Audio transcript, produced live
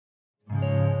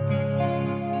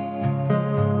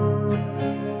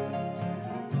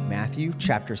Matthew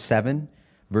chapter 7,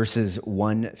 verses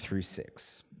 1 through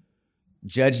 6.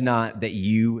 Judge not that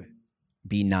you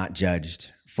be not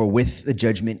judged, for with the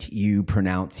judgment you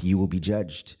pronounce, you will be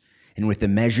judged. And with the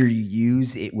measure you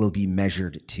use, it will be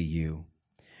measured to you.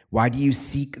 Why do you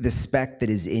seek the speck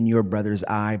that is in your brother's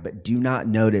eye, but do not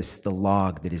notice the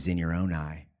log that is in your own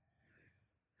eye?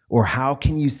 Or how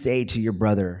can you say to your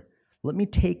brother, let me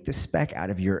take the speck out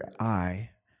of your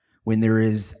eye, when there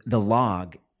is the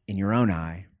log in your own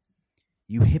eye?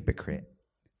 You hypocrite.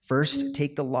 First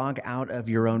take the log out of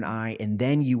your own eye, and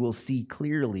then you will see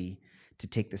clearly to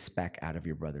take the speck out of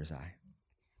your brother's eye.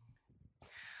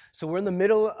 So we're in the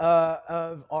middle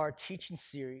of our teaching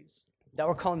series that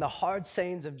we're calling the Hard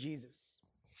Sayings of Jesus.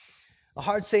 The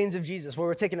Hard Sayings of Jesus, where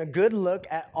we're taking a good look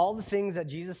at all the things that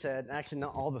Jesus said, actually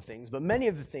not all the things, but many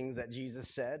of the things that Jesus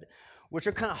said, which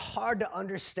are kind of hard to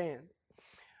understand,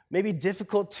 maybe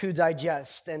difficult to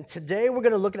digest. And today we're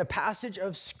going to look at a passage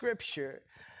of Scripture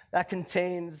that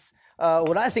contains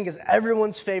what I think is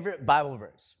everyone's favorite Bible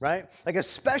verse, right? Like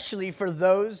especially for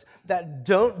those that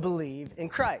don't believe in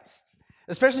Christ,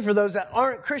 especially for those that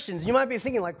aren't Christians. You might be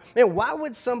thinking like, man, why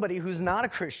would somebody who's not a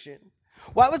Christian,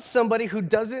 why would somebody who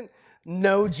doesn't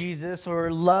know Jesus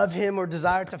or love him or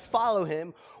desire to follow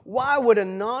him, why would a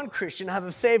non-Christian have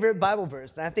a favorite Bible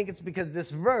verse? And I think it's because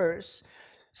this verse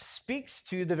speaks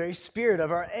to the very spirit of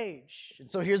our age.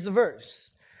 And so here's the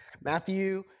verse.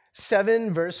 Matthew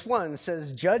 7 verse 1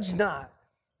 says, judge not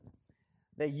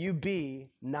that you be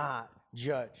not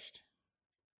judged.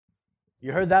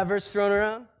 You heard that verse thrown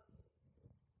around?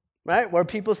 Right? Where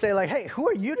people say like, hey, who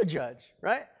are you to judge?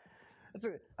 Right?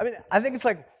 I think it's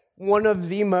like one of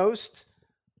the most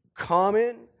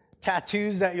common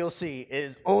tattoos that you'll see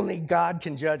is only God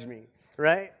can judge me,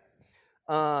 right?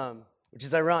 Which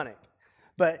is ironic.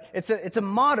 But it's a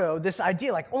motto, this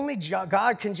idea, like only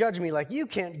God can judge me, like you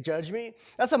can't judge me.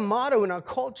 That's a motto in our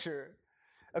culture.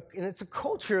 And it's a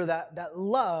culture that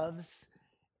loves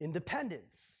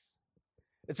independence.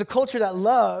 It's a culture that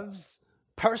loves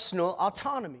personal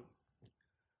autonomy.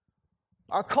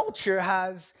 Our culture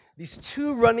has these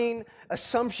two running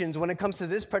assumptions when it comes to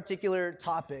this particular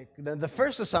topic. The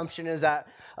first assumption is that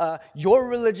your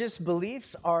religious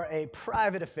beliefs are a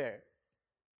private affair,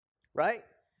 right?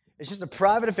 It's just a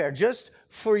private affair, just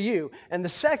for you. And the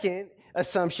second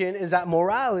assumption is that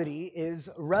morality is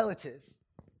relative.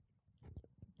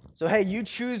 So, hey, you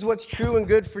choose what's true and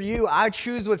good for you. I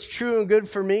choose what's true and good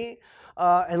for me.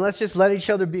 And let's just let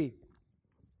each other be.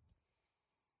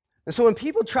 And so when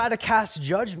people try to cast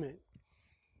judgment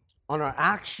on our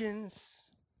actions,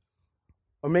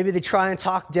 or maybe they try and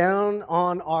talk down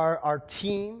on our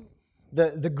team,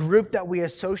 the group that we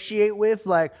associate with,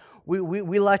 like,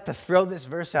 we like to throw this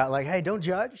verse out, like, hey, don't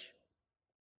judge.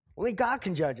 Only God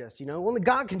can judge us, Only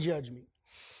God can judge me.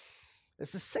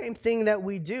 It's the same thing that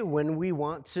we do when we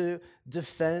want to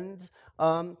defend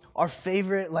our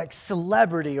favorite, like,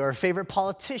 celebrity or favorite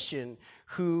politician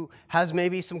who has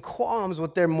maybe some qualms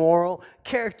with their moral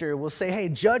character. We'll say, hey,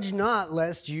 judge not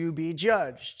lest you be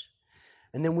judged.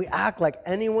 And then we act like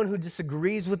anyone who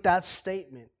disagrees with that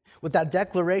statement, with that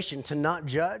declaration to not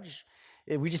judge,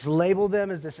 we just label them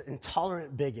as this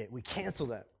intolerant bigot. We cancel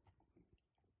them.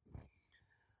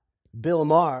 Bill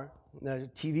Maher, the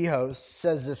TV host,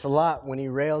 says this a lot when he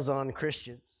rails on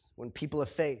Christians, when people of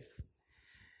faith.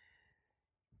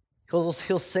 He'll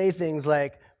say things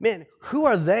like, man, who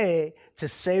are they to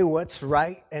say what's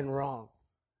right and wrong?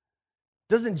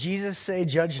 Doesn't Jesus say,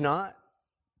 judge not?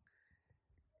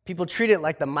 People treat it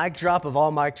like the mic drop of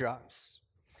all mic drops.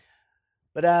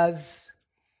 But as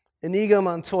Inigo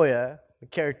Montoya, the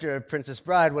character of Princess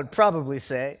Bride, would probably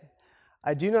say,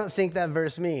 I do not think that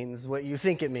verse means what you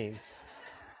think it means.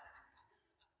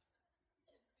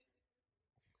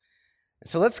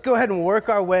 So let's go ahead and work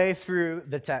our way through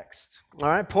the text. All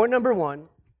right, point number 1,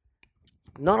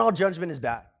 not all judgment is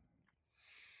bad.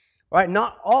 All right,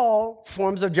 not all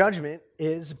forms of judgment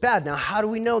is bad. Now, how do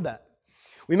we know that?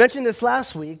 We mentioned this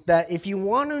last week, that if you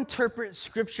want to interpret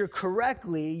Scripture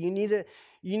correctly, you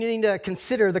need to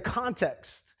consider the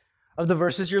context of the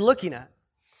verses you're looking at.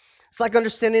 It's like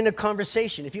understanding a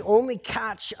conversation. If you only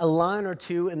catch a line or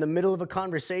two in the middle of a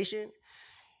conversation,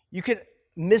 you could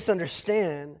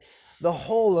misunderstand the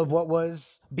whole of what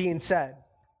was being said.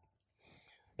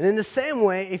 And in the same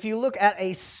way, if you look at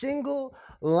a single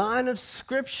line of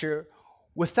Scripture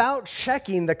without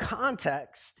checking the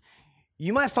context,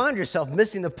 you might find yourself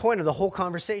missing the point of the whole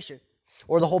conversation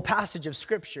or the whole passage of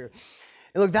Scripture.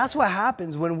 And look, that's what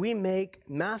happens when we make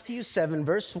Matthew 7,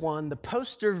 verse 1, the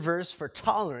poster verse for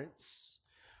tolerance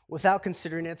without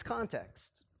considering its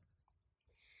context.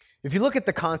 If you look at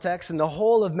the context and the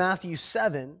whole of Matthew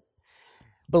 7,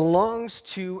 belongs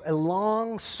to a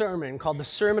long sermon called the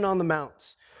Sermon on the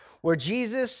Mount, where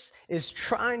Jesus is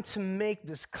trying to make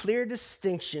this clear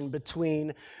distinction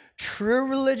between true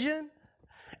religion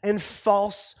and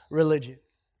false religion.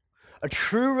 A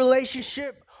true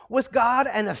relationship with God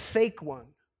and a fake one.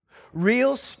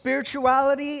 Real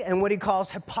spirituality and what he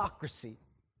calls hypocrisy.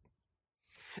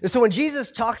 And so when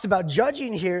Jesus talks about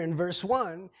judging here in verse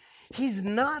 1, he's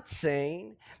not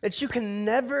saying that you can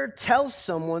never tell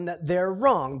someone that they're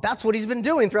wrong. That's what he's been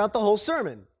doing throughout the whole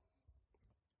sermon.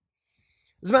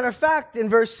 As a matter of fact, in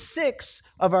verse 6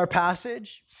 of our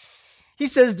passage, he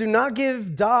says, "Do not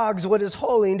give dogs what is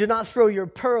holy, and do not throw your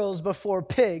pearls before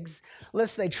pigs,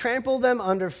 lest they trample them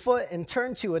underfoot and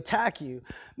turn to attack you."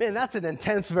 Man, that's an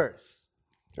intense verse,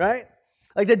 right?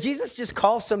 Like, did Jesus just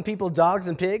call some people dogs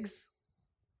and pigs?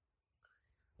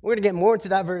 We're going to get more into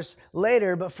that verse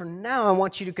later, but for now, I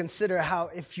want you to consider how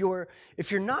if you're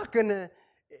not going to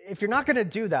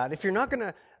do that, if you're not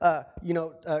going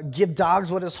to give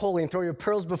dogs what is holy and throw your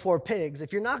pearls before pigs,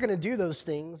 if you're not going to do those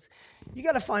things, you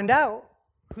got to find out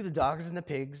who the dogs and the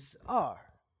pigs are,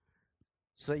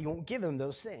 so that you won't give them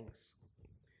those things.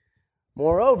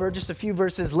 Moreover, just a few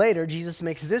verses later, Jesus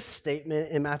makes this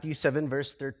statement in Matthew 7,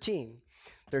 verse 13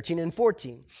 and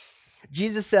 14.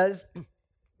 Jesus says,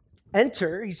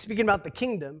 "Enter," he's speaking about the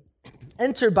kingdom,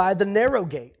 "enter by the narrow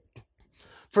gate.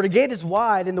 For the gate is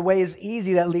wide and the way is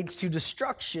easy that leads to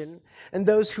destruction, and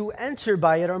those who enter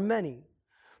by it are many.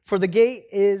 For the gate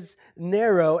is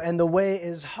narrow and the way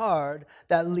is hard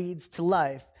that leads to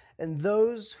life, and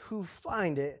those who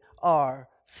find it are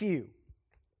few."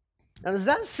 Now, does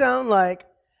that sound like,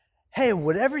 hey,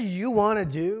 whatever you want to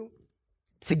do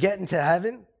to get into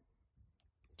heaven,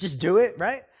 just do it,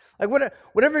 right? Like,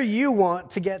 whatever you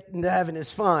want to get into heaven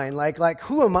is fine. Like,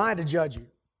 who am I to judge you?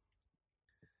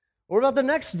 What about the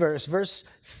next verse? Verse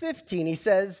 15, he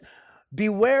says,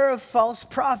 "Beware of false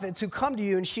prophets who come to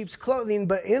you in sheep's clothing,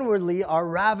 but inwardly are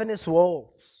ravenous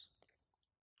wolves."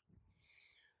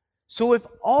 So if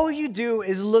all you do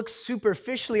is look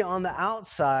superficially on the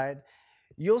outside,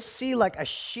 you'll see like a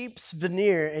sheep's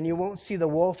veneer and you won't see the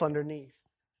wolf underneath.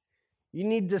 You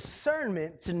need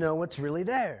discernment to know what's really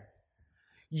there.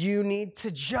 You need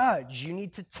to judge, you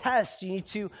need to test, you need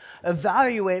to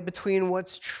evaluate between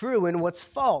what's true and what's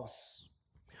false.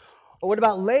 Or what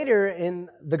about later in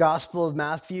the Gospel of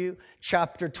Matthew,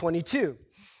 chapter 22?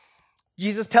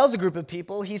 Jesus tells a group of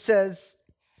people, he says,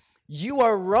 "You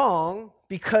are wrong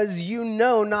because you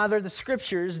know neither the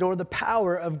scriptures nor the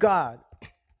power of God."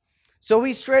 So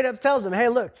he straight up tells them, hey,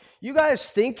 look, you guys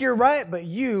think you're right, but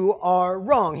you are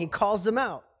wrong. He calls them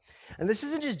out. And this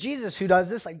isn't just Jesus who does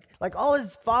this, like all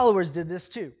his followers did this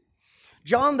too.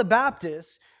 John the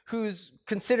Baptist, who's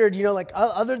considered,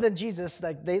 other than Jesus,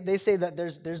 like they say that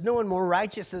there's no one more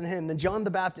righteous than him, than John the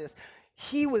Baptist.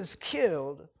 He was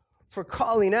killed for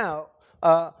calling out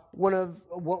a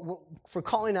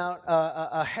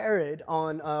Herod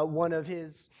on one of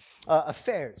his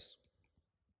affairs.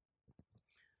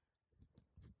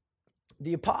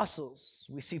 The apostles,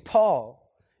 we see Paul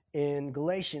in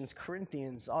Galatians,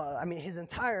 Corinthians, his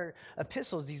entire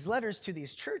epistles, these letters to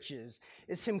these churches,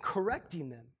 is him correcting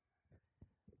them,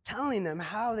 telling them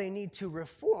how they need to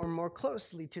reform more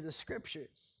closely to the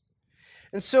scriptures.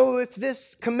 And so if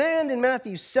this command in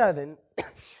Matthew 7,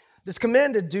 this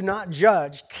command to do not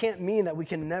judge, can't mean that we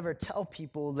can never tell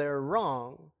people they're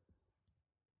wrong,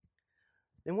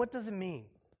 then what does it mean?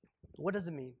 What does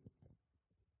it mean?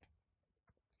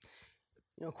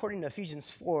 According to Ephesians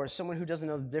 4, someone who doesn't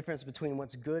know the difference between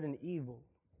what's good and evil,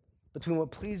 between what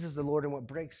pleases the Lord and what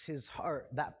breaks his heart,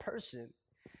 that person,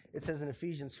 it says in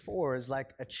Ephesians 4, is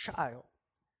like a child.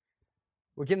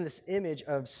 We're given this image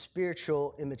of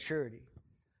spiritual immaturity.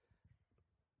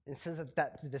 It says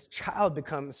that this child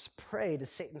becomes prey to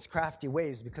Satan's crafty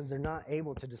ways because they're not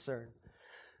able to discern,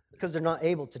 because they're not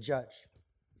able to judge.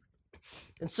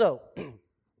 And so,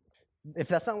 if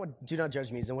that's not what do not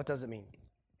judge means, then what does it mean?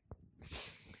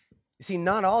 You see,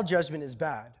 not all judgment is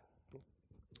bad,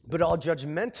 but all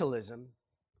judgmentalism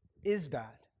is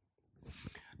bad.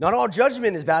 Not all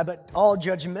judgment is bad, but all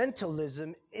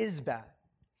judgmentalism is bad.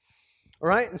 All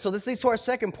right? And so this leads to our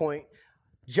second point.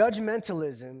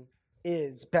 Judgmentalism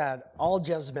is bad. All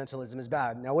judgmentalism is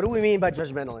bad. Now, what do we mean by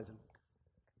judgmentalism?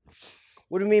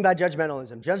 What do we mean by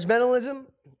judgmentalism? Judgmentalism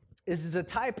is the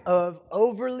type of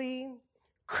overly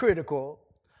critical,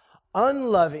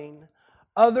 unloving,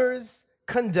 others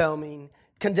condemning,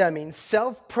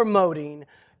 self-promoting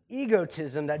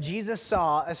egotism that Jesus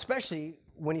saw, especially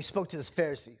when he spoke to the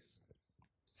Pharisees.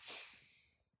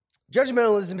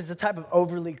 Judgmentalism is a type of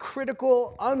overly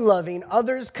critical, unloving,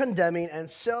 others condemning, and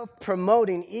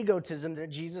self-promoting egotism that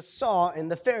Jesus saw in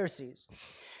the Pharisees.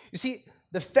 You see,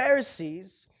 the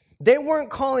Pharisees, they weren't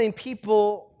calling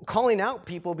out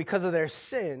people because of their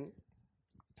sin.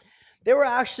 They were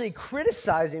actually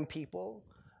criticizing people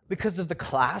because of the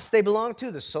class they belonged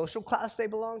to, the social class they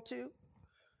belonged to,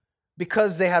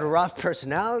 because they had rough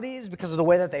personalities, because of the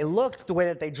way that they looked, the way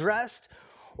that they dressed,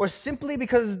 or simply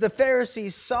because the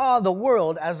Pharisees saw the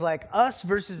world as like us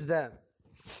versus them.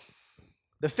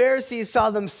 The Pharisees saw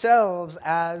themselves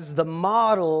as the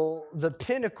model, the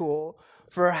pinnacle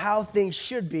for how things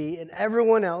should be, and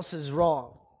everyone else is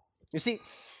wrong. You see,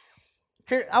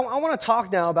 here I want to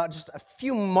talk now about just a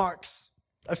few marks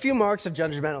of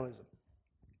judgmentalism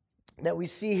that we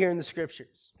see here in the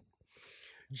scriptures.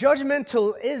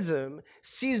 Judgmentalism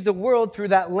sees the world through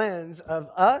that lens of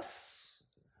us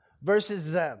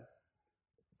versus them.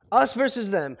 Us versus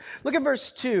them. Look at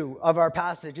verse 2 of our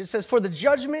passage. It says, "For the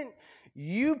judgment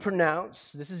you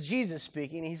pronounce," this is Jesus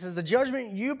speaking, he says, "the judgment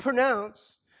you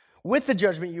pronounce, with the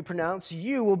judgment you pronounce,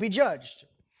 you will be judged.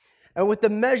 And with the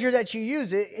measure that you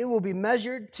use it will be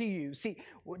measured to you." See,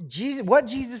 what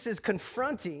Jesus is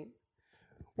confronting,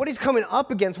 what he's coming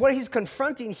up against, what he's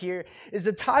confronting here is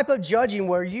the type of judging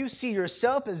where you see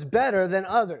yourself as better than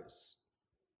others,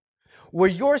 where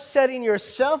you're setting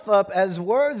yourself up as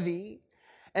worthy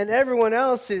and everyone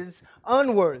else is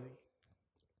unworthy.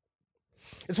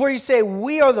 It's where you say,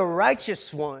 we are the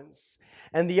righteous ones,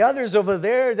 and the others over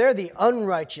there, they're the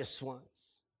unrighteous ones.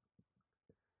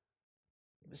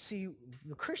 But see,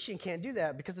 the Christian can't do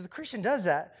that, because if the Christian does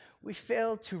that, we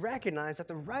fail to recognize that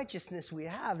the righteousness we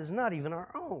have is not even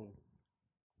our own.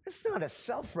 It's not a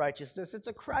self-righteousness, it's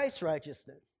a Christ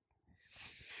righteousness.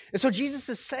 And so Jesus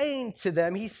is saying to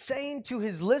them, he's saying to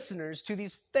his listeners, to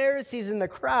these Pharisees in the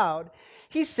crowd,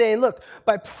 he's saying, look,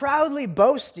 by proudly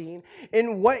boasting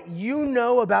in what you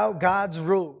know about God's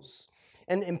rules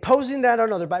and imposing that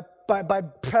on others, by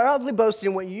proudly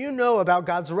boasting in what you know about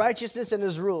God's righteousness and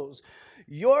his rules,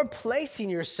 you're placing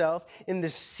yourself in the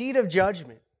seat of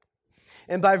judgment.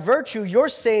 And by virtue, you're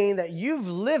saying that you've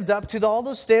lived up to all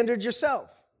those standards yourself.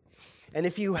 And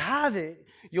if you haven't,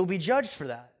 you'll be judged for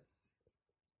that.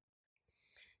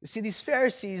 You see, these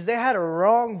Pharisees, they had a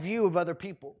wrong view of other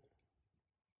people.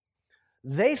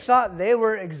 They thought they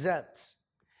were exempt,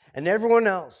 and everyone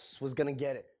else was going to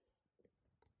get it.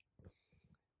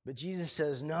 But Jesus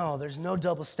says, no, there's no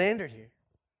double standard here.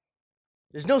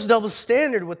 There's no double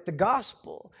standard with the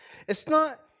gospel. It's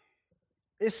not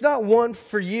one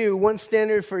for you, one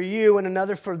standard for you and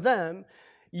another for them.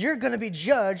 You're going to be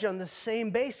judged on the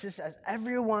same basis as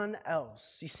everyone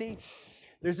else. You see,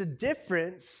 there's a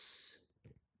difference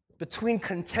between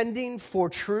contending for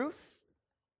truth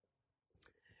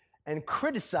and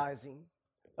criticizing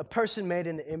a person made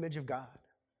in the image of God.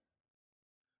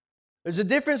 There's a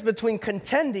difference between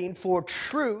contending for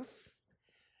truth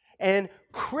and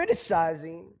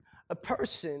criticizing a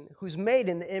person who's made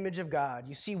in the image of God.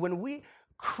 You see, when we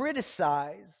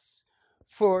criticize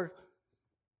for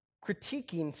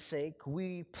critiquing's sake,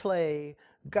 we play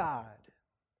God.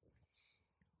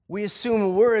 We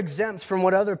assume we're exempt from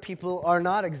what other people are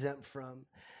not exempt from.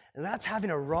 And that's having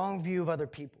a wrong view of other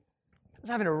people. That's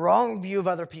having a wrong view of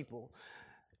other people.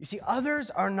 You see,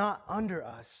 others are not under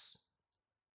us.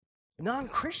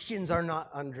 Non-Christians are not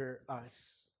under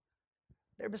us.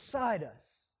 They're beside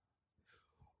us.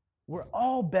 We're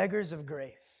all beggars of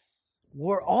grace.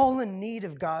 We're all in need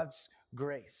of God's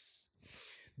grace.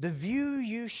 The view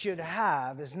you should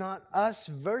have is not us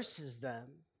versus them,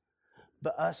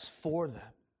 but us for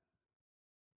them.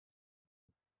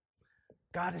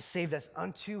 God has saved us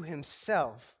unto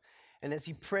himself. And as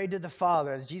he prayed to the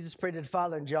Father, as Jesus prayed to the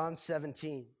Father in John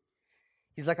 17,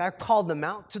 he's like, I called them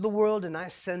out to the world and I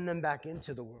send them back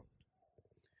into the world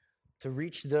to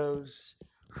reach those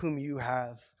whom you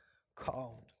have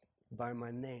called by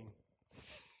my name.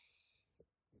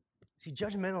 See,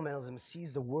 judgmentalism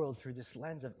sees the world through this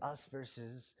lens of us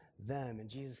versus them. And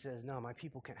Jesus says, no, my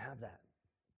people can't have that.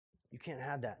 You can't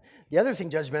have that. The other thing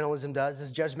judgmentalism does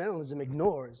is judgmentalism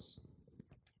ignores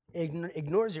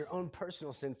your own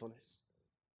personal sinfulness.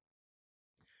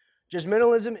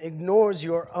 Judgmentalism ignores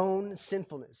your own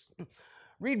sinfulness.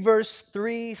 Read verse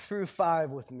 3 through 5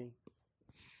 with me.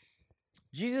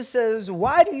 Jesus says,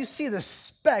 why do you see the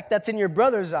speck that's in your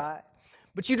brother's eye,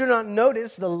 but you do not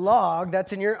notice the log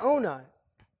that's in your own eye?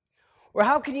 Or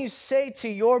how can you say to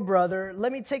your brother,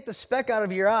 let me take the speck out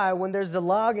of your eye when there's the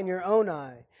log in your own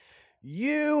eye?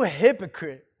 You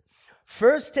hypocrite.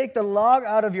 First take the log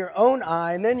out of your own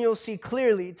eye, and then you'll see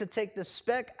clearly to take the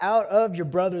speck out of your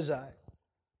brother's eye.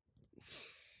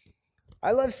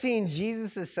 I love seeing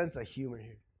Jesus' sense of humor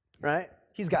here, right?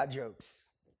 He's got jokes.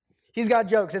 He's got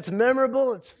jokes. It's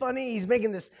memorable. It's funny. He's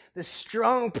making this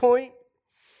strong point.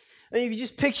 I mean, if you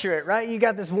just picture it, right? You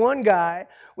got this one guy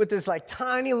with this like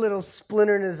tiny little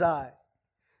splinter in his eye.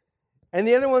 And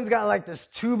the other one's got like this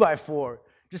 2x4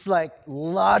 just like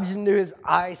lodged into his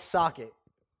eye socket.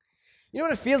 You know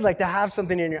what it feels like to have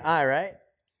something in your eye, right?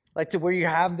 Like to where you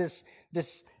have this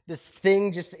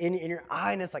thing just in your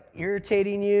eye and it's like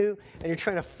irritating you and you're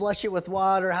trying to flush it with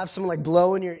water or have someone like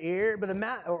blow in your ear, but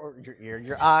or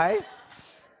your eye.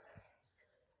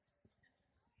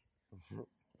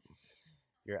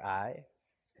 Your eye.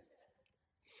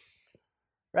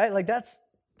 Right? Like that's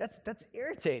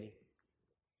irritating.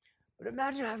 But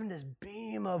imagine having this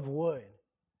beam of wood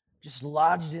just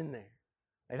lodged in there.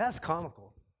 Like that's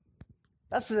comical.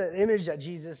 That's the image that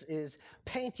Jesus is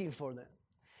painting for them.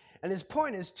 And his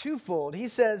point is twofold. He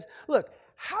says, look,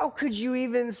 how could you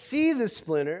even see the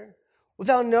splinter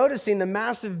without noticing the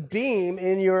massive beam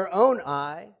in your own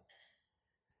eye?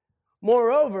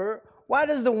 Moreover, why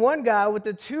does the one guy with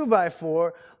the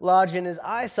 2x4 lodge in his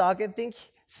eye socket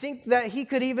think that he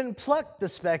could even pluck the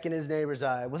speck in his neighbor's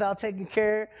eye without taking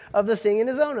care of the thing in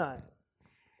his own eye?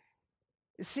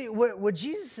 You see, what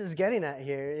Jesus is getting at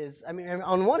here is, I mean,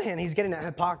 on one hand, he's getting at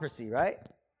hypocrisy, right?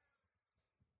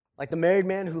 Like the married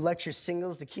man who lectures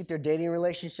singles to keep their dating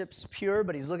relationships pure,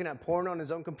 but he's looking at porn on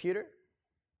his own computer.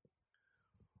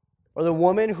 Or the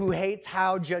woman who hates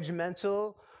how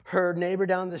judgmental her neighbor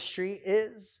down the street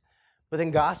is, but then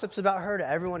gossips about her to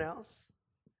everyone else.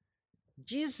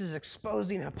 Jesus is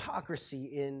exposing hypocrisy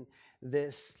in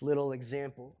this little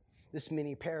example, this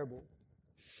mini parable.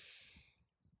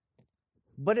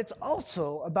 But it's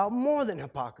also about more than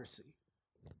hypocrisy.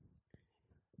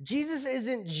 Jesus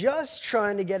isn't just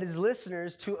trying to get his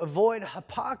listeners to avoid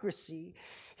hypocrisy.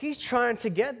 He's trying to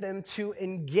get them to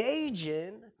engage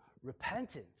in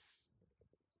repentance,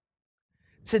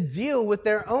 to deal with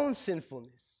their own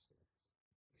sinfulness.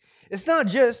 It's not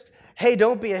just, hey,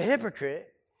 don't be a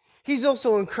hypocrite. He's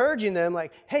also encouraging them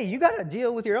like, hey, you got to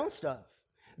deal with your own stuff.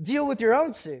 Deal with your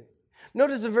own sin.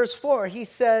 Notice in verse 4, he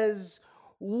says,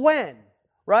 when,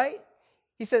 right?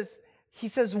 He says,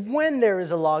 when there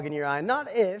is a log in your eye, not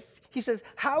if. He says,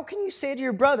 how can you say to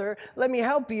your brother, let me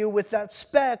help you with that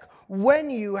speck when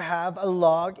you have a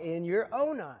log in your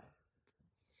own eye?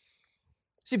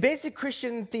 See, basic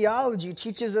Christian theology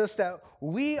teaches us that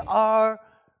we are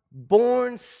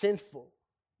born sinful.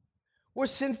 We're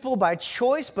sinful by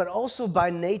choice, but also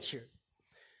by nature.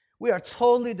 We are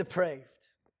totally depraved.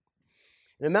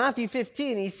 In Matthew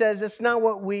 15, he says it's not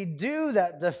what we do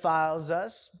that defiles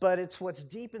us, but it's what's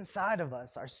deep inside of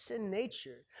us, our sin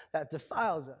nature, that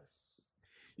defiles us.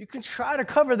 You can try to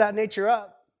cover that nature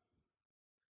up.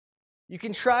 You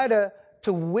can try to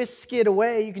whisk it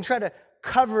away. You can try to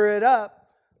cover it up,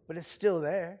 but it's still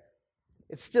there.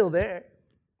 It's still there.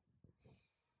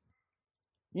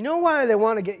 You know why they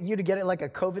want to get you to get it like a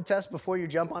COVID test before you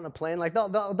jump on a plane? Like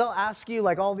they'll ask you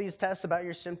like all these tests about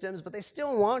your symptoms, but they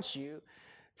still want you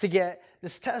to get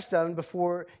this test done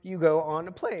before you go on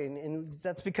a plane. And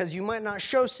that's because you might not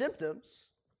show symptoms,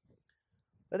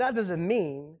 but that doesn't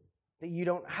mean that you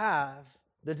don't have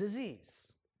the disease.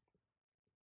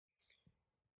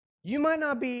 You might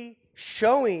not be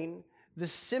showing the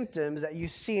symptoms that you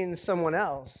see in someone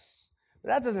else, but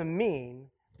that doesn't mean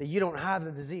that you don't have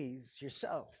the disease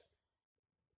yourself.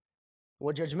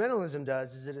 What judgmentalism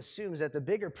does is it assumes that the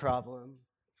bigger problem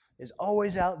is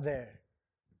always out there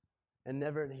and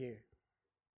never in here.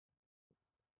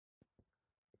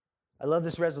 I love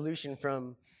this resolution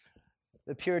from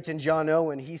the Puritan John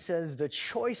Owen. He says, the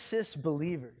choicest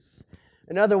believers,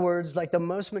 in other words, like the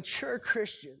most mature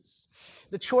Christians,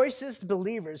 the choicest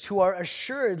believers who are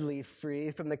assuredly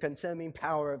free from the consuming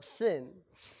power of sin,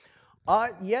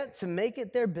 ought yet to make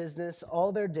it their business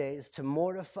all their days to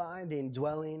mortify the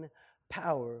indwelling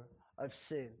power of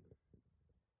sin.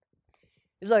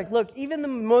 He's like, look, even the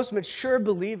most mature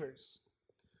believers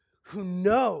who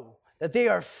know that they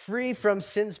are free from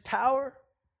sin's power,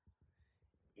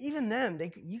 even them,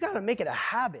 you got to make it a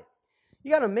habit. You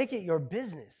got to make it your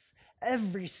business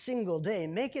every single day.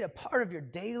 Make it a part of your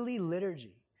daily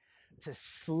liturgy to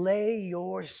slay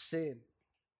your sin,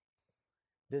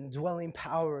 the indwelling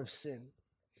power of sin.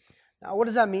 Now, what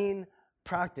does that mean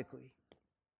practically?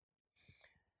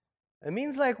 It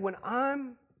means like when I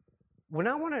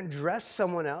want to address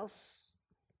someone else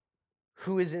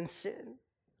who is in sin,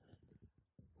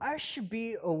 I should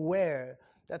be aware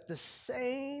that the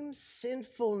same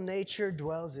sinful nature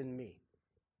dwells in me.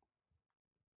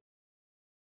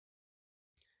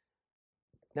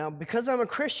 Now, because I'm a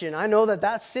Christian, I know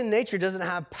that sin nature doesn't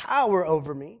have power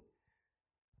over me.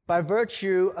 by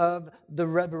virtue of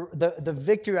the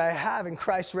victory I have in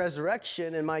Christ's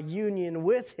resurrection and my union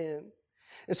with him.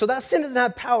 And so that sin doesn't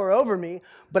have power over me,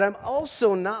 but I'm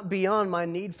also not beyond my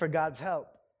need for God's help.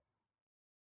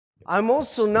 I'm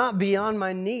also not beyond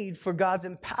my need for God's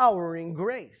empowering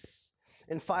grace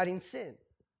in fighting sin.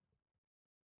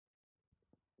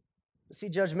 See,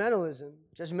 judgmentalism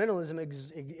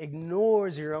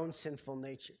ignores your own sinful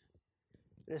nature.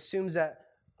 It assumes that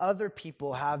other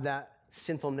people have that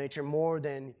sinful nature more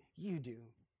than you do.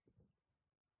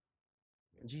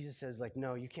 And Jesus says, like,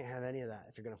 no, you can't have any of that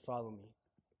if you're going to follow me.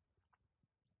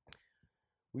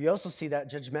 We also see that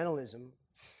judgmentalism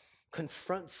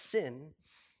confronts sin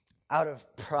out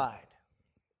of pride.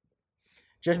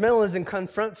 Judgmentalism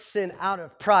confronts sin out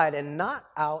of pride and not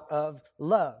out of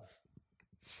love.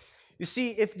 You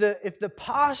see, if the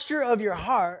posture of your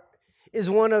heart is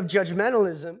one of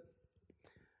judgmentalism,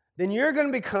 then you're going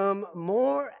to become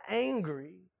more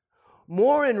angry,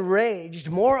 more enraged,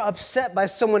 more upset by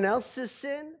someone else's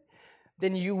sin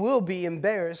than you will be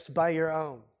embarrassed by your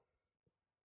own.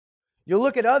 You'll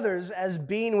look at others as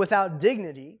being without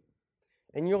dignity,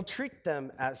 and you'll treat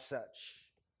them as such.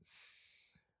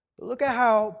 But look at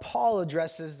how Paul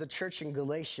addresses the church in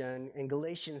Galatia in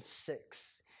Galatians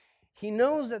 6. He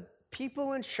knows that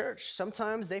people in church,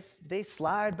 sometimes they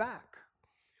slide back.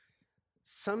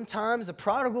 Sometimes the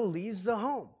prodigal leaves the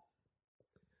home.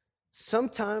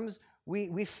 Sometimes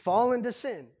we fall into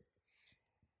sin.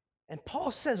 And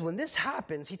Paul says when this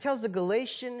happens, he tells the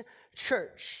Galatian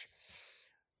church,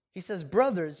 he says,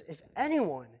 brothers, if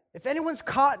anyone's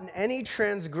caught in any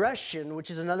transgression, which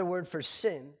is another word for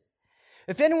sin,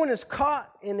 if anyone is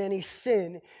caught in any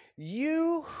sin,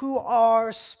 you who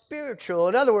are spiritual,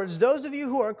 in other words, those of you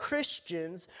who are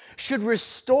Christians, should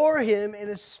restore him in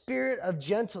a spirit of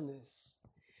gentleness.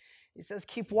 He says,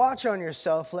 keep watch on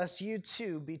yourself, lest you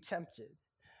too be tempted.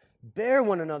 Bear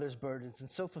one another's burdens, and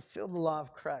so fulfill the law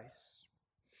of Christ.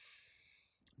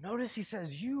 Notice he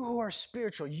says, you who are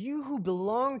spiritual, you who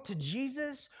belong to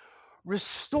Jesus,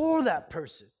 restore that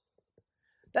person.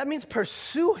 That means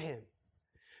pursue him.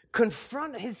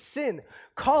 Confront his sin.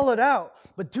 Call it out,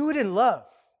 but do it in love.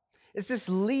 It's this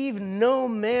leave no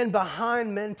man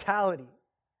behind mentality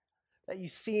that you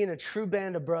see in a true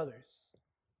band of brothers.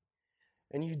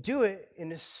 And you do it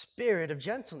in a spirit of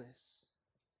gentleness.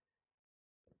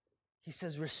 He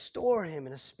says, restore him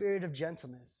in a spirit of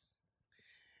gentleness.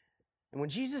 And when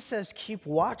Jesus says, keep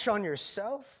watch on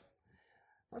yourself,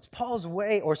 that's Paul's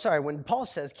way, when Paul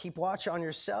says, keep watch on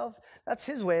yourself, that's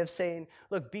his way of saying,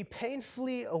 look, be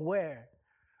painfully aware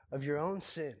of your own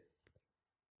sin,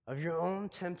 of your own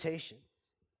temptations,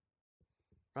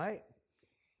 right?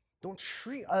 Don't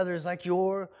treat others like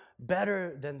you're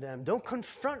better than them. Don't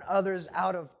confront others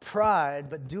out of pride,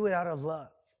 but do it out of love,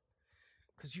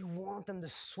 because you want them to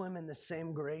swim in the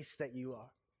same grace that you are.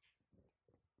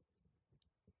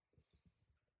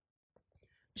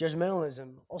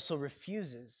 Judgmentalism also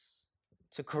refuses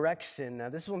to correct sin. Now,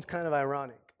 this one's kind of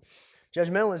ironic.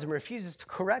 Judgmentalism refuses to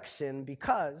correct sin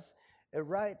because it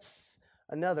writes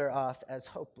another off as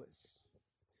hopeless.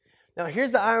 Now,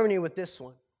 here's the irony with this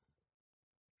one.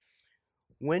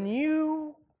 When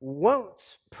you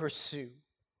won't pursue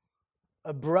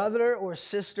a brother or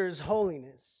sister's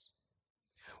holiness,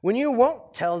 when you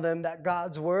won't tell them that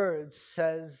God's word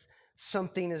says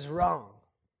something is wrong,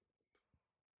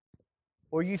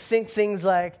 or you think things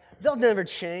like, they'll never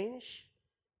change,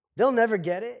 they'll never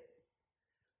get it,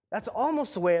 that's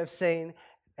almost a way of saying,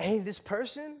 hey, this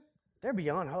person, they're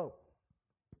beyond hope.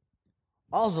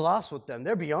 All's lost with them.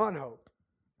 They're beyond hope.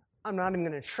 I'm not even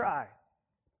going to try.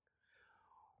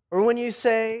 Or when you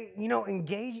say,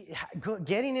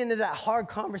 getting into that hard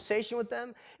conversation with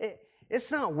them,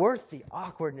 it's not worth the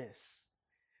awkwardness,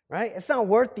 right? It's not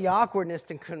worth the awkwardness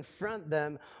to confront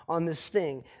them on this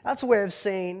thing. That's a way of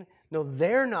saying, no,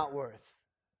 they're not worth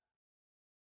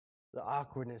the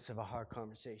awkwardness of a hard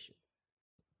conversation.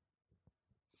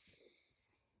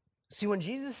 See, when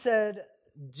Jesus said,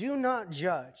 do not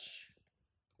judge,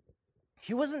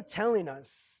 he wasn't telling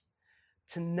us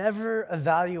to never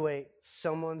evaluate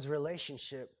someone's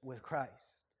relationship with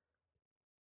Christ.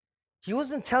 He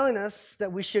wasn't telling us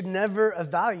that we should never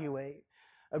evaluate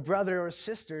a brother or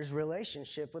sister's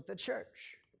relationship with the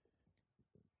church.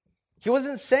 He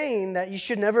wasn't saying that you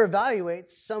should never evaluate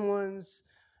someone's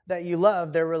that you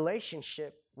love, their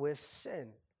relationship with sin.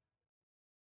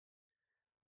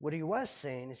 What he was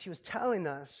saying is he was telling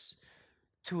us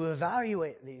to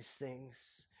evaluate these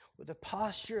things with a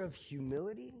posture of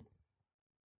humility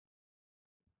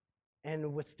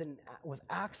and with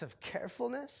acts of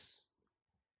carefulness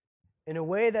in a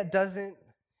way that doesn't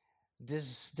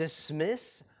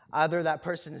dismiss either that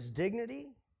person's dignity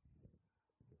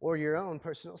or your own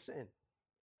personal sin.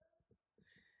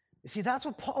 You see, that's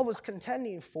what Paul was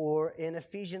contending for in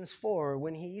Ephesians 4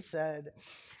 when he said,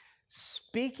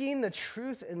 speaking the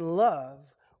truth in love,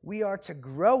 we are to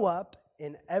grow up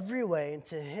in every way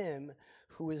into him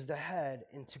who is the head,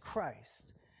 into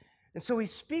Christ. And so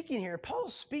he's speaking here,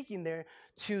 Paul's speaking there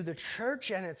to the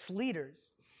church and its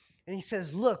leaders. And he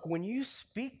says, look, when you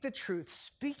speak the truth,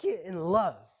 speak it in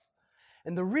love.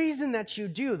 And the reason that you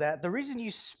do that, the reason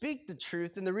you speak the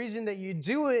truth, and the reason that you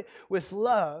do it with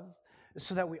love is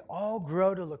so that we all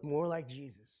grow to look more like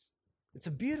Jesus. It's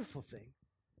a beautiful thing.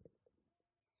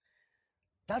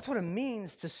 That's what it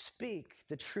means to speak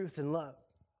the truth in love.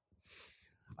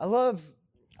 I love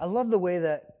the way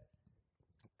that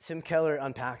Tim Keller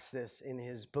unpacks this in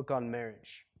his book on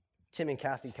marriage. Tim and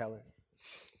Kathy Keller,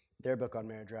 their book on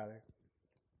marriage, rather.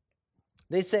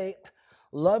 They say,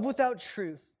 love without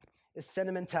truth is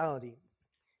sentimentality.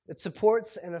 It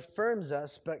supports and affirms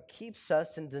us, but keeps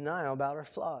us in denial about our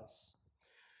flaws.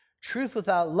 Truth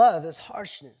without love is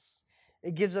harshness.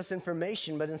 It gives us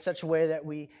information, but in such a way that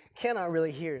we cannot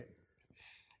really hear it.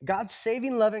 God's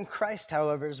saving love in Christ,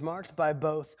 however, is marked by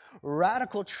both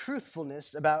radical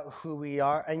truthfulness about who we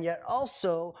are and yet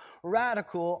also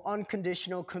radical,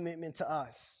 unconditional commitment to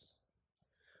us.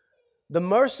 The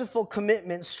merciful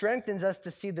commitment strengthens us to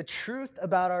see the truth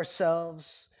about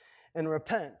ourselves and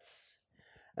repent.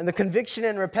 And the conviction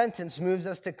and repentance moves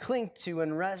us to cling to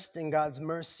and rest in God's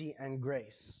mercy and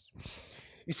grace.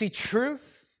 You see,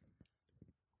 truth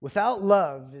without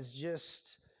love is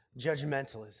just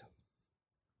judgmentalism.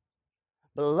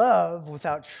 But love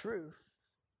without truth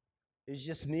is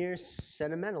just mere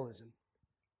sentimentalism.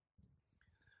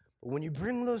 But when you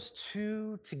bring those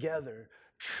two together,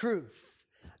 truth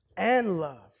and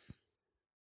love,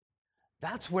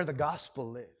 that's where the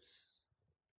gospel lives.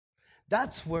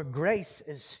 That's where grace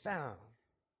is found.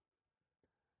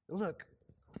 Look,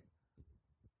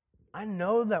 I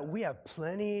know that we have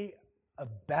plenty of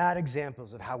bad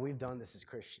examples of how we've done this as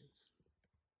Christians.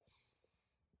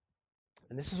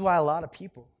 And this is why a lot of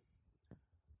people,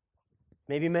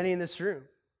 maybe many in this room,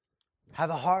 have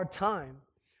a hard time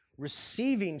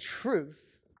receiving truth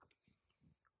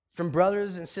from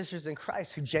brothers and sisters in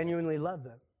Christ who genuinely love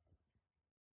them.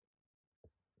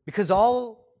 Because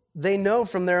all they know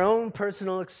from their own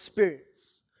personal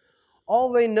experience,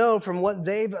 all they know from what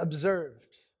they've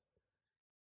observed,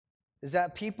 is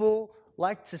that people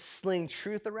like to sling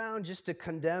truth around just to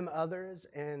condemn others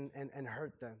and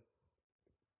hurt them,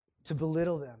 to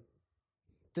belittle them,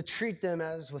 to treat them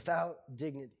as without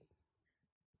dignity.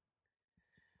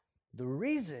 The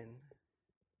reason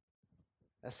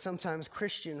that sometimes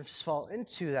Christians fall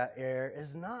into that error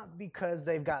is not because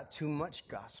they've got too much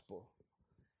gospel,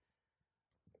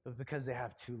 but because they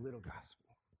have too little gospel.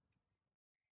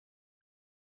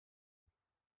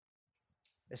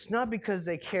 It's not because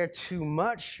they care too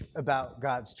much about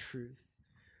God's truth,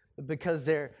 but because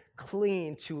they're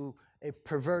clinging to a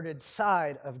perverted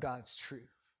side of God's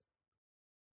truth,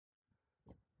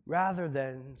 rather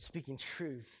than speaking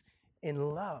truth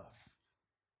in love,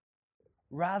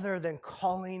 rather than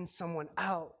calling someone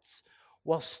out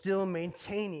while still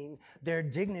maintaining their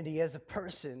dignity as a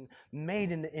person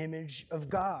made in the image of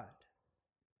God.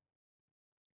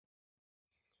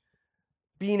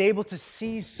 Being able to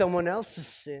see someone else's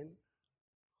sin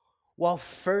while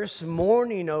first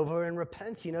mourning over and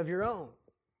repenting of your own.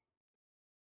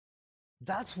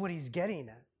 That's what he's getting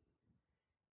at.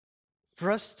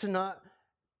 For us to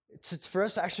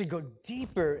actually go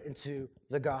deeper into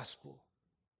the gospel.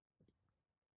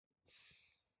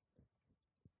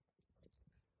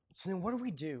 So then what do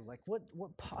we do? Like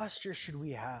what posture should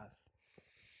we have?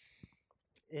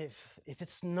 If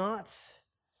it's not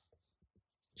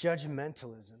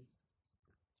judgmentalism,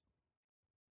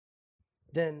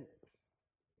 then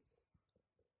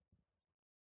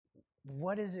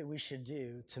what is it we should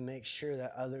do to make sure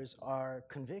that others are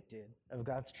convicted of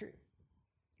God's truth,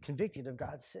 convicted of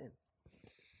God's sin?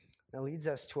 That leads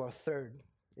us to our third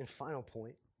and final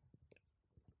point.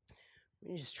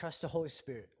 We need to just trust the Holy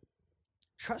Spirit.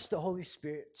 Trust the Holy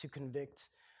Spirit to convict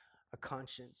a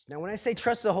conscience. Now, when I say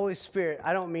trust the Holy Spirit,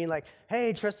 I don't mean like,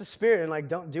 hey, trust the Spirit and like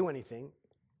don't do anything,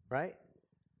 right?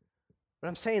 But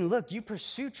I'm saying, look, you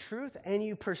pursue truth and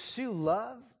you pursue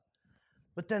love,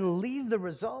 but then leave the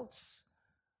results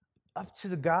up to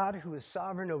the God who is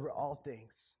sovereign over all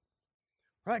things,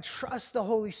 right? Trust the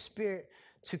Holy Spirit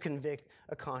to convict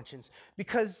a conscience.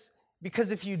 Because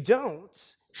if you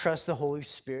don't trust the Holy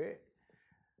Spirit,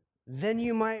 then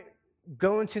you might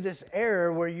go into this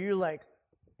error where you're like,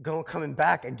 coming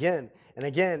back again and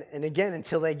again and again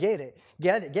until they get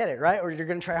it, right? Or you're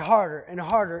going to try harder and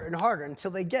harder and harder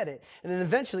until they get it. And then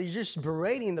eventually you're just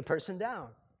berating the person down.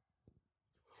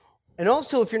 And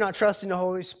also, if you're not trusting the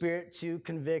Holy Spirit to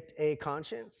convict a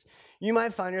conscience, you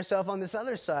might find yourself on this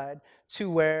other side to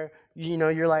where,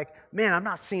 you're like, man, I'm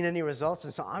not seeing any results,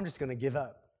 and so I'm just going to give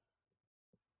up.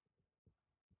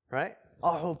 Right?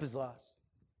 All hope is lost.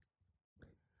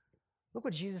 Look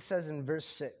what Jesus says in verse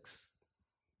 6.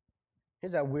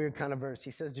 Here's that weird kind of verse.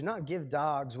 He says, do not give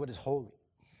dogs what is holy.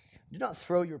 Do not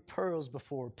throw your pearls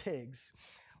before pigs,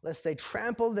 lest they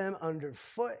trample them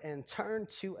underfoot and turn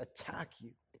to attack you.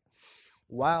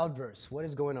 Wild verse. What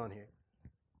is going on here?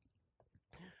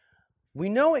 We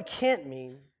know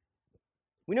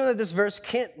that this verse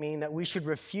can't mean that we should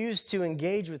refuse to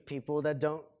engage with people that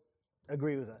don't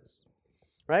agree with us,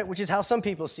 right? Which is how some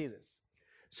people see this.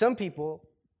 Some people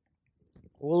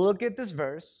will look at this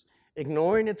verse,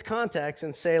 ignoring its context,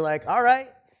 and say like, all right,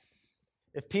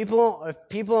 if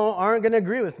people aren't going to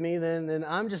agree with me, then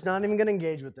I'm just not even going to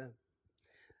engage with them.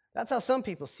 That's how some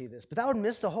people see this. But that would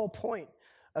miss the whole point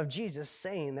of Jesus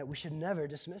saying that we should never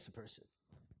dismiss a person.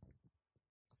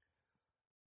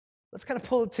 Let's kind of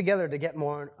pull it together to get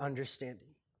more understanding.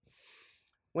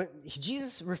 When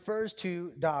Jesus refers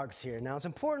to dogs here, now it's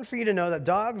important for you to know that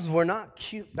dogs were not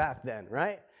cute back then,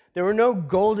 right? There were no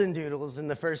golden doodles in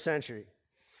the first century.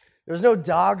 There was no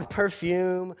dog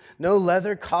perfume, no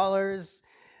leather collars.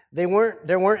 There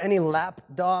weren't any lap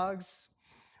dogs.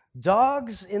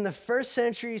 Dogs in the first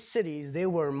century cities, they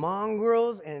were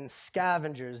mongrels and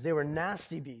scavengers. They were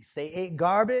nasty beasts. They ate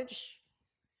garbage.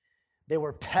 They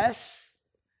were pests.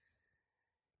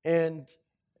 And,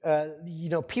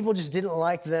 people just didn't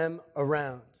like them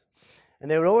around.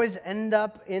 And they would always end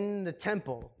up in the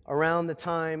temple around the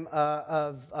time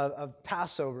of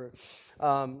Passover,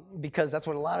 because that's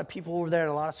when a lot of people were there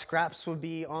and a lot of scraps would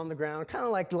be on the ground. Kind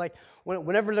of like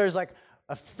whenever there's like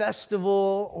a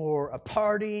festival or a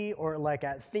party or like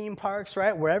at theme parks,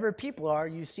 right? Wherever people are,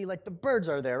 you see like the birds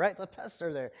are there, right? The pests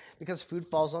are there because food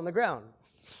falls on the ground.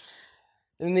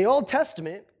 In the Old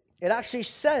Testament, it actually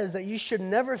says that you should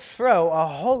never throw a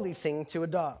holy thing to a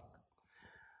dog.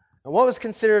 And what was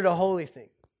considered a holy thing?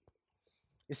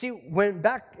 You see, when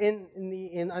back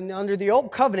under the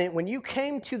old covenant, when you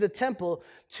came to the temple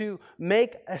to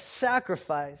make a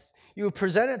sacrifice, you would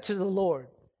present it to the Lord.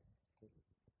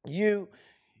 You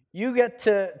get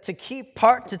to keep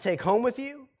part to take home with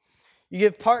you. You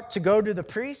give part to go to the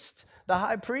priest, the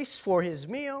high priest, for his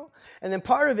meal, and then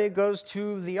part of it goes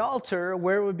to the altar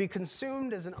where it would be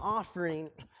consumed as an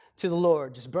offering to the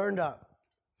Lord, just burned up.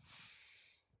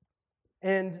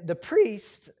 And the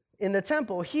priest in the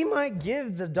temple, he might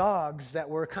give the dogs that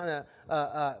were kind of,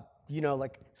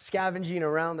 like scavenging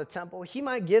around the temple, he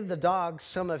might give the dogs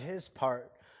some of his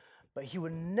part, but he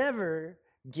would never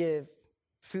give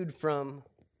food from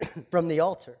the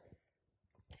altar.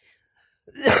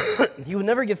 He would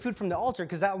never give food from the altar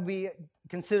because that would be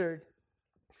considered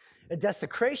a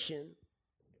desecration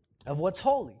of what's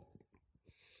holy.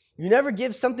 You never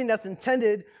give something that's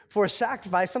intended for a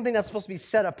sacrifice, something that's supposed to be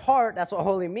set apart, that's what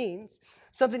holy means,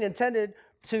 something intended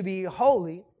to be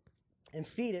holy, and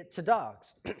feed it to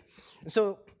dogs. And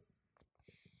so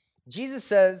Jesus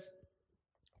says,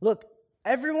 look,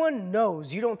 everyone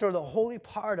knows you don't throw the holy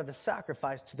part of a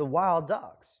sacrifice to the wild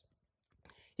dogs.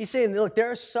 He's saying, look, there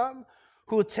are some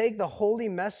who will take the holy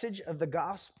message of the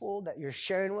gospel that you're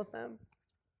sharing with them,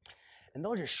 and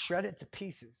they'll just shred it to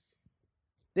pieces.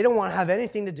 They don't want to have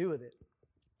anything to do with it.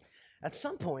 At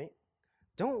some point,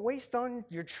 don't waste on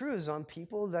your truths on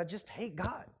people that just hate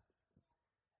God.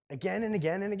 Again and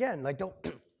again and again. Like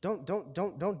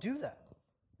don't do that.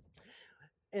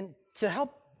 And to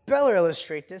help better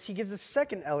illustrate this, he gives a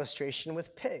second illustration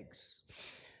with pigs.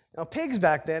 Now, pigs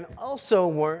back then also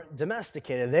weren't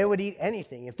domesticated. They would eat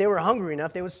anything. If they were hungry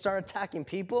enough, they would start attacking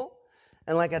people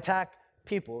and attack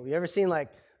people. You ever seen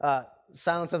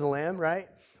Silence of the Lamb, right?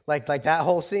 Like that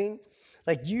whole scene.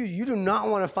 Like you do not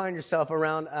want to find yourself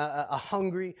around a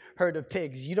hungry herd of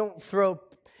pigs. You don't throw,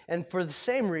 and for the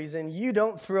same reason, you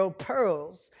don't throw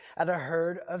pearls at a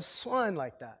herd of swine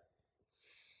like that.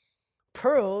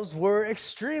 Pearls were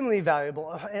extremely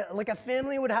valuable. Like a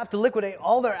family would have to liquidate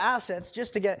all their assets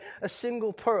just to get a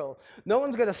single pearl. No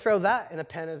one's going to throw that in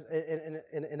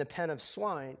a pen of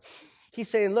swine. He's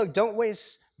saying, look, don't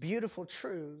waste beautiful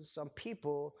truths on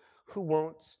people who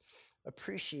won't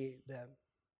appreciate them.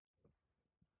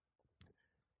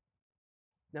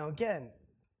 Now, again,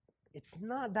 it's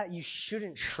not that you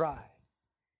shouldn't try.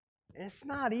 And it's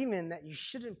not even that you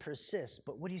shouldn't persist.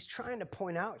 But what he's trying to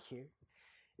point out here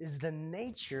is the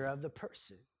nature of the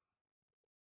person.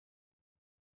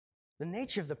 The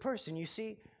nature of the person. You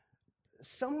see,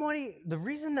 the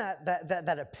reason that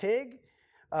a pig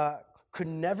could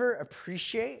never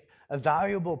appreciate a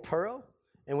valuable pearl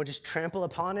and would just trample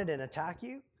upon it and attack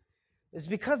you is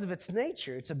because of its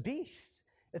nature. It's a beast.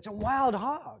 It's a wild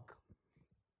hog.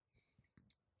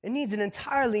 It needs an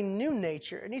entirely new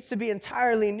nature. It needs to be an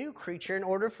entirely new creature in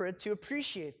order for it to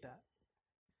appreciate that.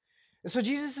 And so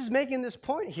Jesus is making this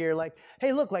point here, like,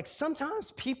 hey, look, like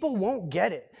sometimes people won't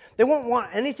get it. They won't want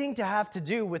anything to have to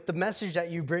do with the message that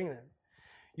you bring them.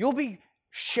 You'll be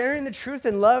sharing the truth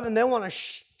in love, and they'll want to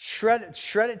shred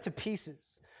it to pieces.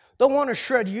 They'll want to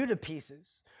shred you to pieces,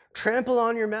 trample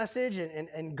on your message,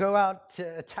 and go out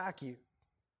to attack you,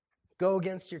 go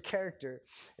against your character,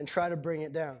 and try to bring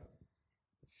it down.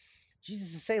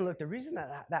 Jesus is saying, look, the reason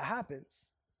that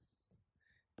happens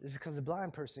is because the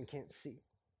blind person can't see.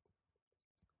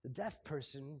 The deaf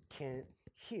person can't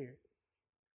hear.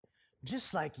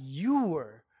 Just like you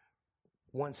were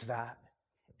once that,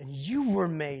 and you were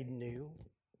made new,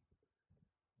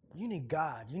 you need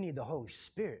God, you need the Holy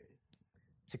Spirit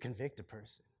to convict a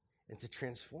person and to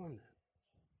transform them.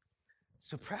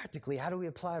 So practically, how do we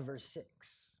apply verse 6?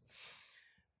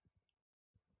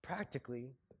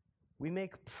 Practically, we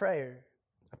make prayer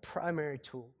a primary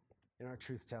tool in our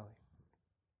truth-telling.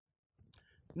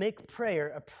 Make prayer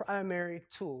a primary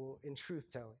tool in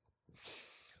truth-telling.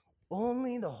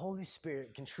 Only the Holy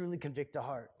Spirit can truly convict a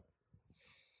heart.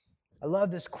 I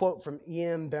love this quote from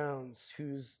E.M. Bounds,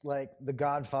 who's like the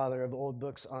godfather of old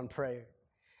books on prayer.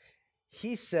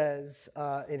 He says,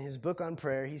 in his book on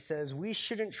prayer, he says, we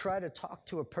shouldn't try to talk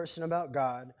to a person about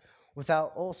God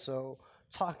without also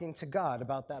talking to God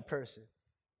about that person.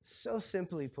 So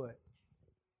simply put.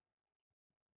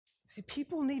 See,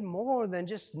 people need more than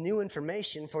just new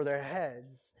information for their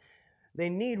heads. They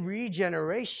need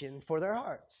regeneration for their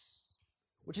hearts,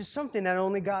 which is something that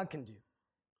only God can do,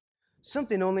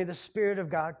 something only the Spirit of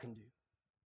God can do.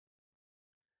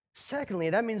 Secondly,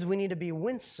 that means we need to be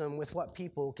winsome with what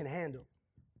people can handle.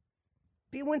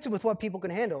 Be winsome with what people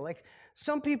can handle. Like,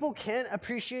 some people can't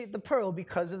appreciate the pearl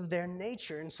because of their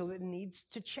nature, and so it needs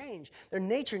to change. Their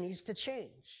nature needs to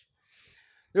change.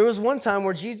 There was one time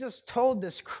where Jesus told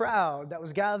this crowd that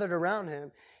was gathered around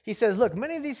him, he says, look,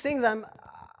 many of these things,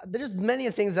 there's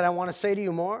many things that I want to say to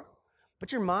you more,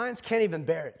 but your minds can't even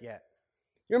bear it yet.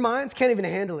 Your minds can't even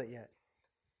handle it yet.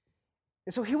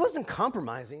 And so he wasn't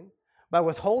compromising by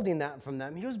withholding that from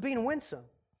them. He was being winsome.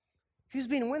 He was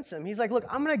being winsome. He's like, look,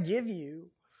 I'm going to give you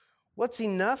what's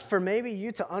enough for maybe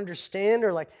you to understand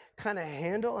or like kind of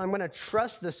handle. I'm going to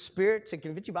trust the Spirit to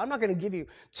convict you, but I'm not going to give you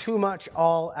too much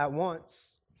all at once.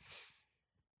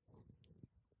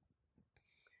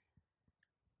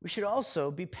 We should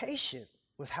also be patient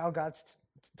with how God's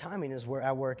timing is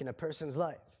at work in a person's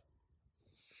life.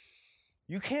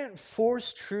 You can't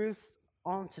force truth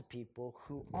onto people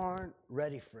who aren't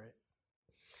ready for it.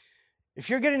 If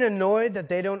you're getting annoyed that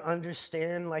they don't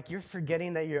understand, like you're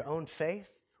forgetting that your own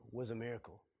faith was a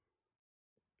miracle.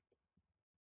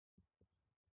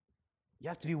 You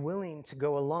have to be willing to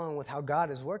go along with how God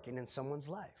is working in someone's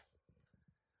life.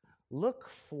 Look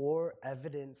for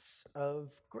evidence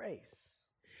of grace.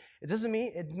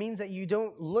 It means that you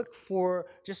don't look for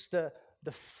just the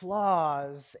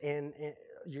flaws and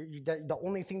the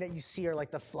only thing that you see are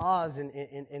like the flaws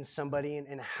in somebody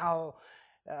and how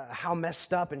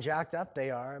messed up and jacked up they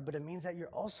are, but it means that you're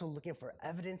also looking for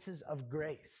evidences of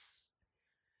grace.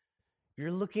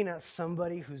 You're looking at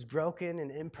somebody who's broken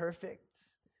and imperfect,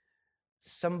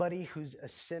 somebody who's a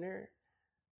sinner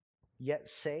yet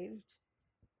saved,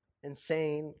 and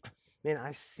saying, man,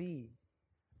 I see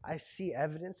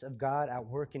evidence of God at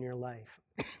work in your life.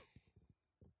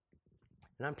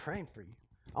 And I'm praying for you.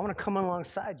 I want to come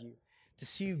alongside you to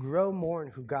see you grow more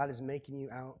in who God is making you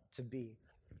out to be.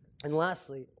 And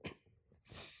lastly,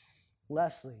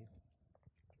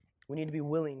 we need to be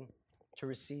willing to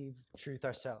receive truth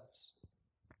ourselves.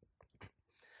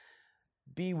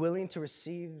 Be willing to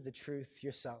receive the truth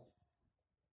yourself.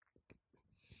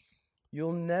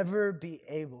 You'll never be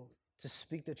able to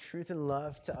speak the truth in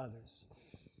love to others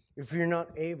if you're not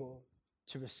able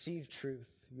to receive truth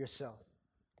yourself.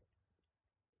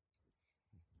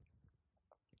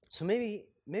 So maybe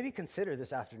consider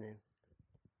this afternoon.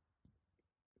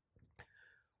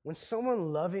 When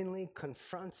someone lovingly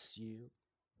confronts you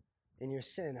in your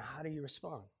sin, how do you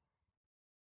respond?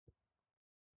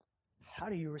 How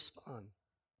do you respond?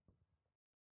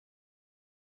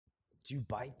 Do you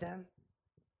bite them?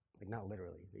 Like, not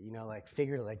literally, but like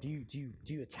figuratively. Like,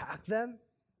 do you attack them?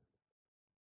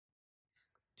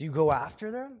 Do you go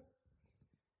after them?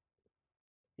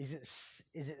 Is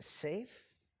it safe?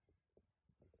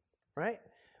 Right?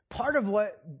 part of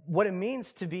what it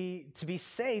means to be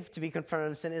safe, to be confronted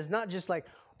in sin, is not just like,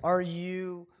 are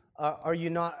you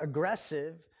not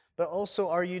aggressive, but also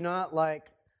are you not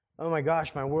like, oh my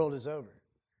gosh, my world is over,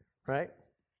 right?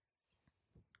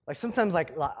 Like sometimes,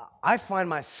 like I find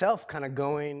myself kind of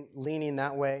leaning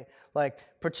that way, like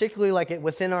particularly like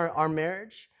within our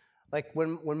marriage, like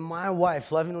when my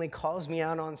wife lovingly calls me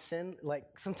out on sin, like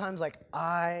sometimes like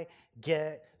I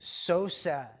get so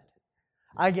sad,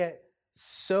 I get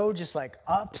so just like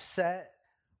upset,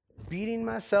 beating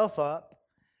myself up,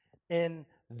 and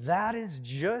that is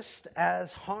just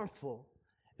as harmful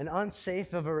and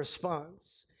unsafe of a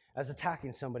response as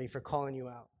attacking somebody for calling you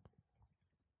out.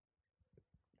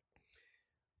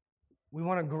 We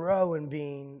want to grow in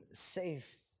being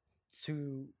safe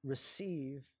to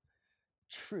receive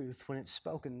truth when it's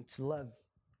spoken to love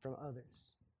from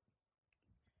others.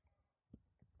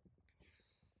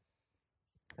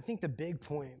 I think the big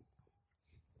point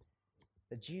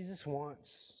that Jesus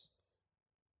wants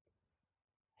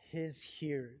his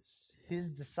hearers, his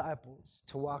disciples,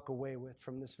 to walk away with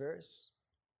from this verse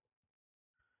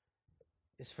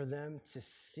is for them to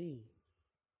see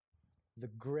the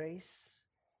grace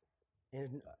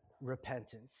and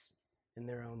repentance in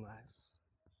their own lives.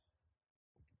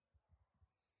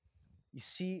 You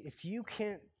see, if you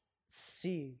can't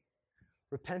see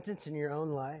repentance in your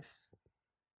own life,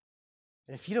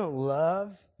 and if you don't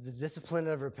love the discipline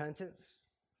of repentance,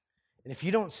 and if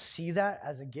you don't see that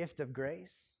as a gift of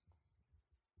grace,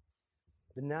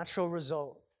 the natural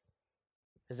result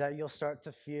is that you'll start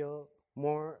to feel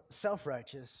more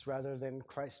self-righteous rather than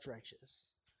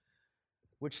Christ-righteous,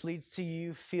 which leads to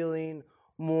you feeling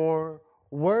more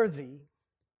worthy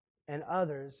and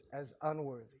others as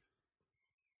unworthy.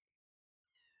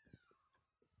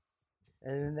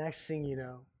 And the next thing you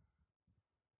know,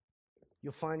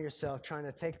 you'll find yourself trying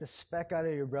to take the speck out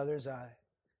of your brother's eye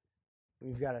when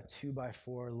you've got a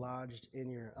 2x4 lodged in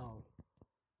your own.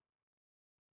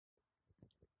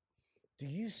 Do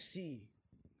you see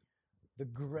the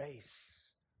grace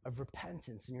of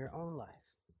repentance in your own life?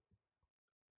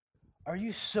 Are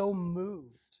you so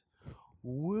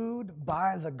wooed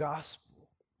by the gospel,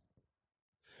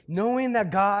 knowing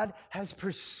that God has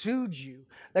pursued you,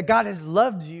 that God has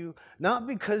loved you, not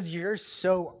because you're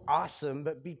so awesome,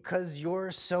 but because you're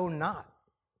so not?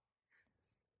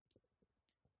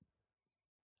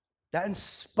 That in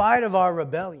spite of our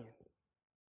rebellion,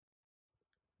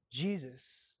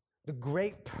 Jesus, the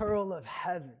great pearl of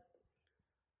heaven,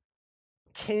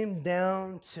 came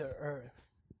down to earth,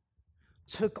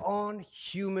 took on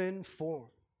human form,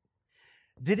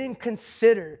 didn't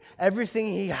consider everything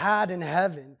he had in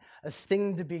heaven a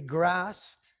thing to be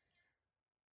grasped,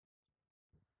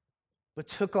 but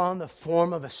took on the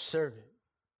form of a servant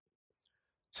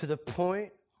to the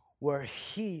point where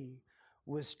he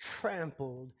was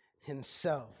trampled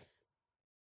himself,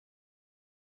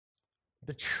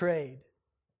 betrayed,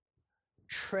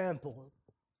 trampled,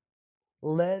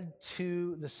 led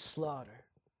to the slaughter,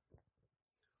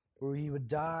 where he would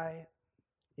die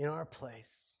in our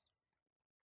place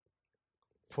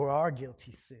for our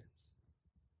guilty sins,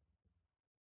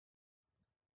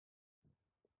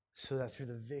 so that through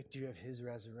the victory of his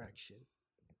resurrection,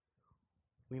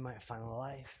 we might find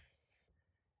life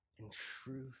and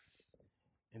truth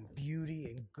and beauty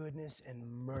and goodness and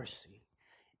mercy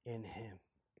in him.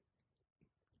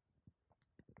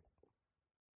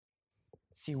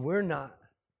 See, we're not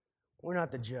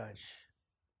the judge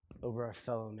over our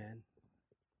fellow men.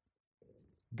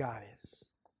 God is.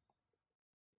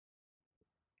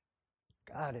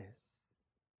 God is.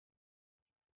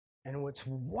 And what's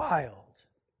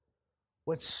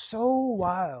so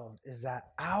wild is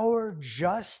that our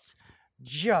just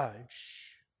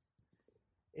judge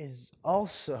is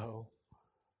also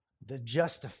the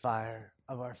justifier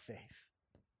of our faith.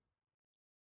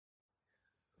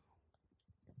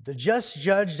 The just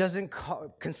judge doesn't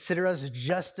consider us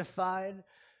justified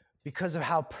because of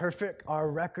how perfect our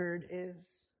record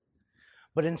is,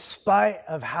 but in spite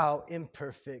of how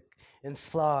imperfect and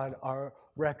flawed our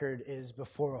record is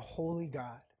before a holy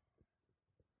God,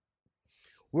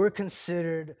 we're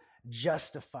considered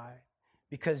justified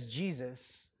because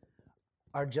Jesus,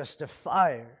 our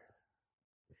justifier,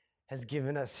 has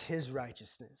given us his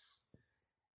righteousness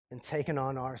and taken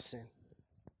on our sin.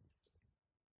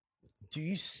 Do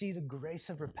you see the grace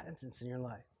of repentance in your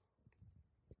life?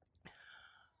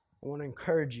 I want to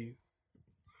encourage you,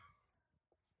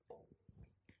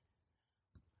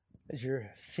 as you're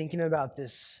thinking about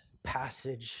this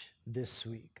passage this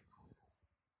week,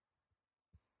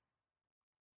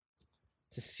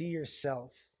 to see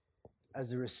yourself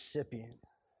as a recipient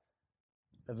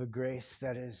of a grace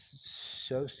that is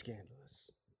so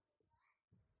scandalous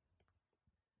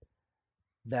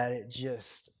that it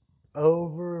just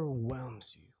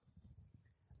overwhelms you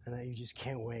and that you just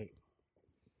can't wait.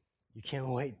 You can't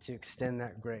wait to extend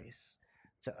that grace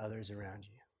to others around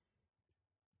you.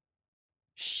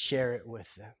 Share it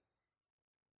with them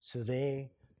so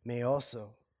they may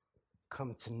also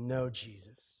come to know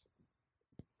Jesus,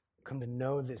 come to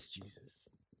know this Jesus,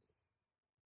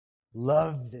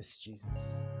 love this Jesus,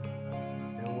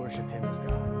 and worship him as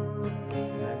God.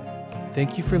 Amen.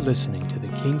 Thank you for listening to the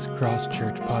King's Cross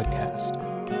Church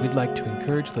podcast. We'd like to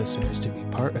encourage listeners to be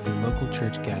part of a local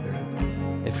church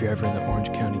gathering. If you're ever in the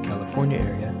Orange County, California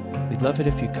area, we'd love it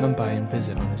if you come by and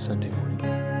visit on a Sunday morning.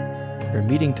 For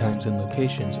meeting times and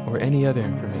locations or any other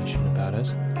information about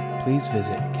us, please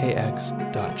visit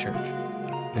kx.church.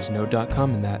 There's no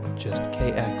 .com in that, just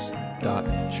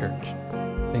kx.church.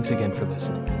 Thanks again for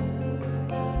listening.